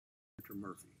Dr.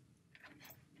 Murphy.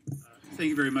 Thank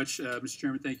you very much, Mr.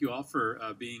 Chairman. Thank you all for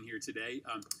being here today.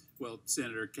 Well,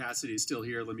 Senator Cassidy is still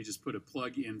here. Let me just put a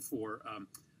plug in for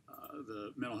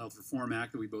the Mental Health Reform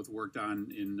Act that we both worked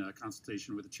on in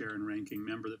consultation with the chair and ranking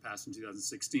member that passed in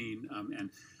 2016.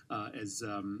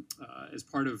 As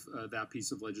part of that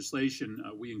piece of legislation,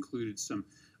 we included some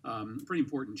pretty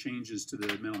important changes to the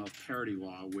mental health parity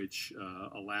law, which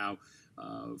allow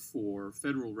for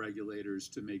federal regulators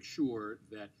to make sure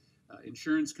that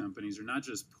insurance companies are not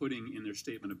just putting in their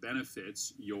statement of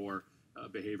benefits your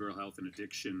behavioral health and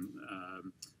addiction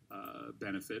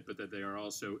benefit, but that they are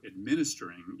also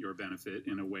administering your benefit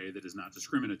in a way that is not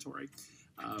discriminatory.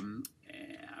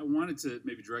 I wanted to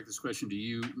maybe direct this question to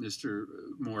you, Mr.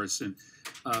 Morrison.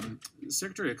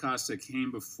 Secretary Acosta came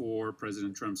before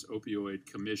President Trump's opioid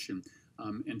commission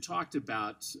and talked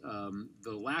about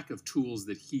the lack of tools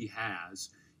that he has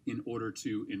in order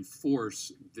to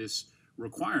enforce this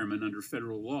requirement under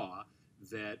federal law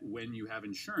that when you have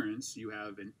insurance, you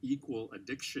have an equal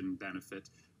addiction benefit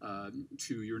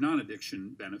to your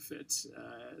non-addiction benefit.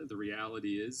 The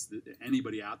reality is that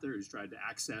anybody out there who's tried to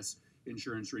access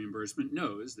insurance reimbursement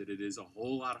knows that it is a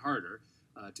whole lot harder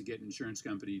to get an insurance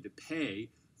company to pay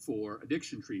for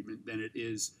addiction treatment than it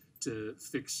is to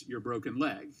fix your broken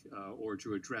leg or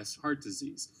to address heart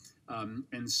disease.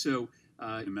 And so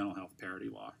mental health parity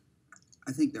law.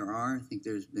 I think there are. I think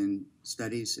there's been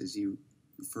studies, as you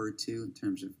referred to, in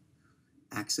terms of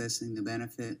accessing the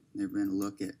benefit. There's been a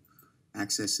look at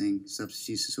accessing substance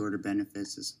use disorder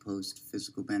benefits as opposed to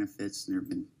physical benefits, and there have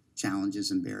been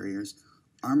challenges and barriers.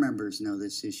 Our members know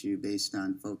this issue based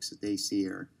on folks that they see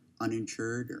are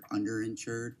uninsured or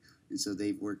underinsured, and so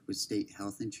they've worked with state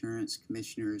health insurance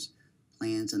commissioners,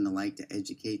 plans, and the like to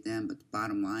educate them. But the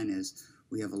bottom line is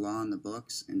we have a law on the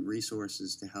books, and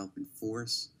resources to help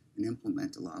enforce and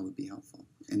implement the law would be helpful.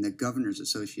 And the Governors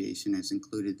Association has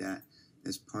included that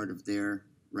as part of their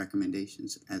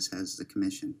recommendations, as has the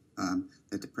commission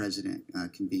that the president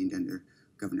convened under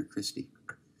Governor Christie.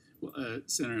 Well,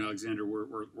 Senator Alexander,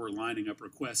 we're lining up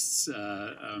requests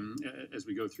as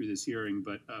we go through this hearing,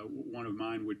 but one of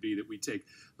mine would be that we take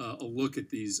a look at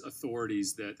these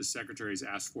authorities that the Secretary's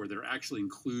asked for that are actually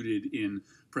included in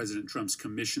President Trump's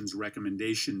commission's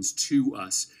recommendations to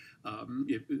us.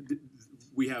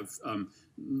 We have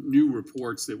new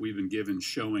reports that we've been given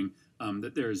showing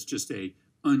that there is just a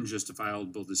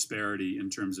unjustifiable disparity in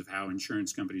terms of how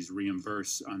insurance companies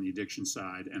reimburse on the addiction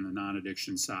side and the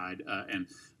non-addiction side.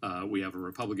 We have a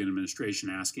Republican administration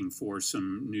asking for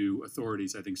some new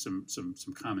authorities, I think some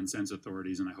common sense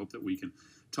authorities, and I hope that we can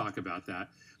talk about that.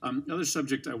 Another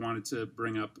subject I wanted to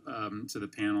bring up to the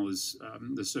panel is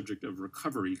the subject of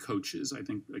recovery coaches. I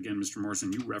think, again, Mr.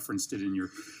 Morrison, you referenced it in your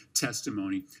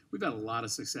testimony. We've had a lot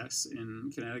of success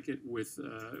in Connecticut with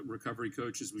recovery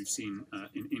coaches. We've seen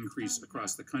an increase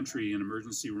across the country in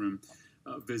emergency room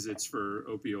visits for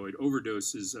opioid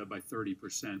overdoses by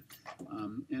 30%.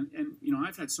 You know,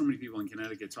 I've had so many people in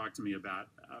Connecticut talk to me about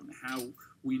how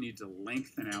we need to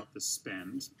lengthen out the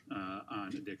spend on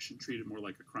addiction, treat it more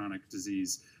like a chronic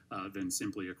disease than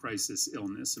simply a crisis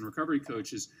illness. And recovery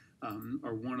coaches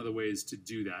are one of the ways to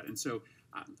do that. And so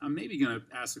I'm maybe going to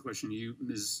ask the question to you,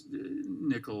 Ms.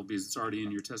 Nickel, because it's already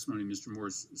in your testimony, Mr.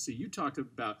 Morris. So you talked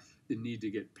about the need to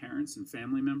get parents and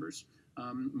family members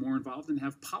more involved and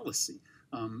have policy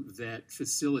that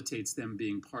facilitates them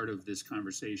being part of this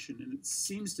conversation. And it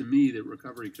seems to me that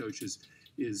recovery coaches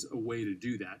is a way to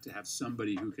do that, to have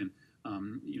somebody who can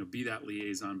you know, be that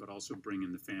liaison, but also bring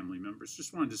in the family members.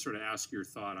 Just wanted to sort of ask your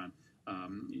thought on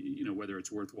you know, whether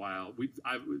it's worthwhile.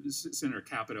 Senator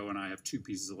Capito and I have two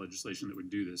pieces of legislation that would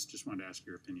do this. Just wanted to ask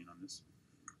your opinion on this.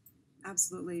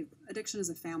 Absolutely. Addiction is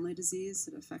a family disease.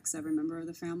 It affects every member of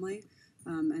the family.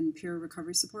 And peer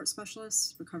recovery support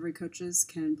specialists, recovery coaches,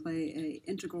 can play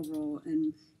an integral role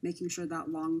in making sure that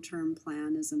long-term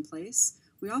plan is in place.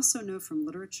 We also know from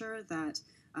literature that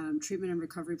treatment and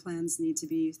recovery plans need to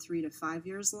be 3 to 5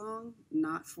 years long,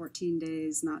 not 14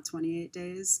 days, not 28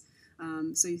 days.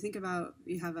 So you think about,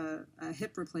 you have a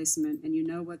hip replacement and you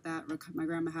know what that, my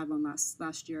grandma had one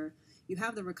last year. You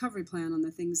have the recovery plan on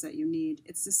the things that you need.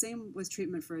 It's the same with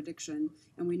treatment for addiction,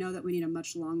 and we know that we need a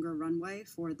much longer runway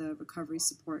for the recovery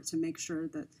support to make sure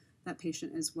that that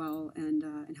patient is well and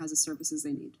has the services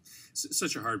they need.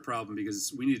 Such a hard problem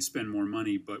because we need to spend more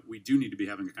money, but we do need to be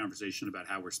having a conversation about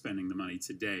how we're spending the money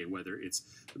today, whether it's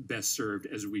best served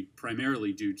as we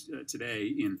primarily do today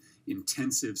in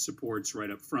intensive supports right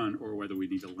up front, or whether we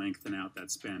need to lengthen out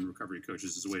that spend. Recovery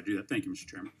coaches is a way to do that. Thank you, Mr.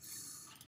 Chairman.